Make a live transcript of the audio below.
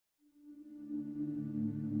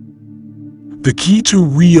The key to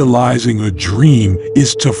realizing a dream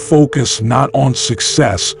is to focus not on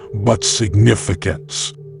success, but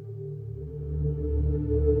significance.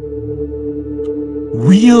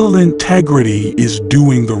 Real integrity is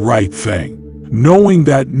doing the right thing, knowing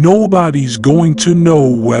that nobody's going to know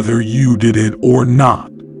whether you did it or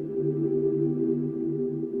not.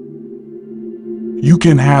 You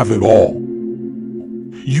can have it all.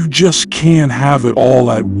 You just can't have it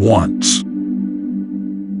all at once.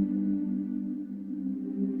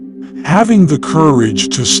 Having the courage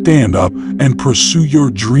to stand up and pursue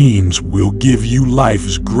your dreams will give you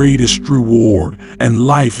life's greatest reward and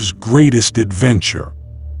life's greatest adventure.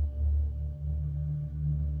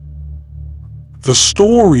 The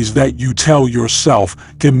stories that you tell yourself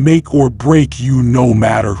can make or break you no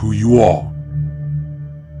matter who you are.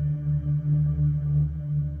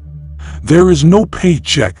 There is no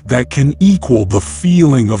paycheck that can equal the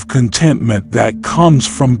feeling of contentment that comes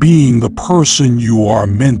from being the person you are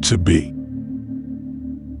meant to be.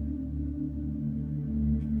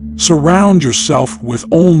 Surround yourself with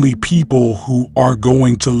only people who are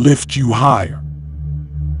going to lift you higher.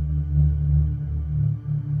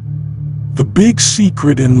 The big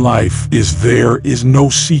secret in life is there is no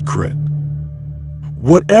secret.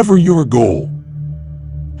 Whatever your goal,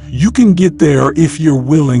 you can get there if you're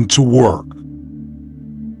willing to work.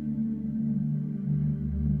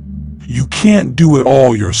 You can't do it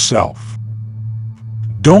all yourself.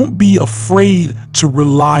 Don't be afraid to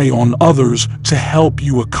rely on others to help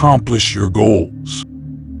you accomplish your goals.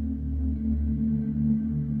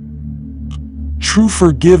 True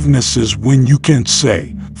forgiveness is when you can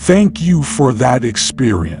say, "Thank you for that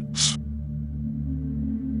experience."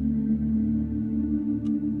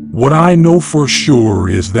 What I know for sure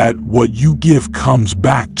is that what you give comes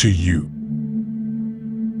back to you.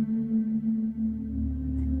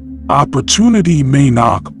 Opportunity may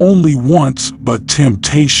knock only once, but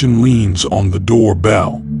temptation leans on the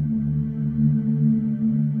doorbell.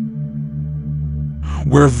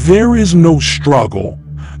 Where there is no struggle,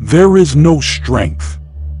 there is no strength.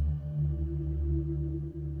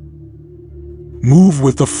 Move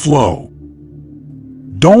with the flow.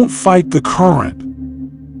 Don't fight the current.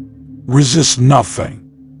 Resist nothing.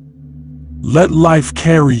 Let life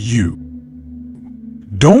carry you.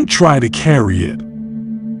 Don't try to carry it.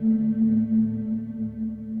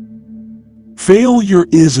 Failure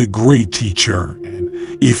is a great teacher, and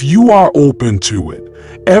if you are open to it,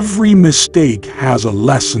 every mistake has a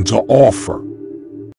lesson to offer.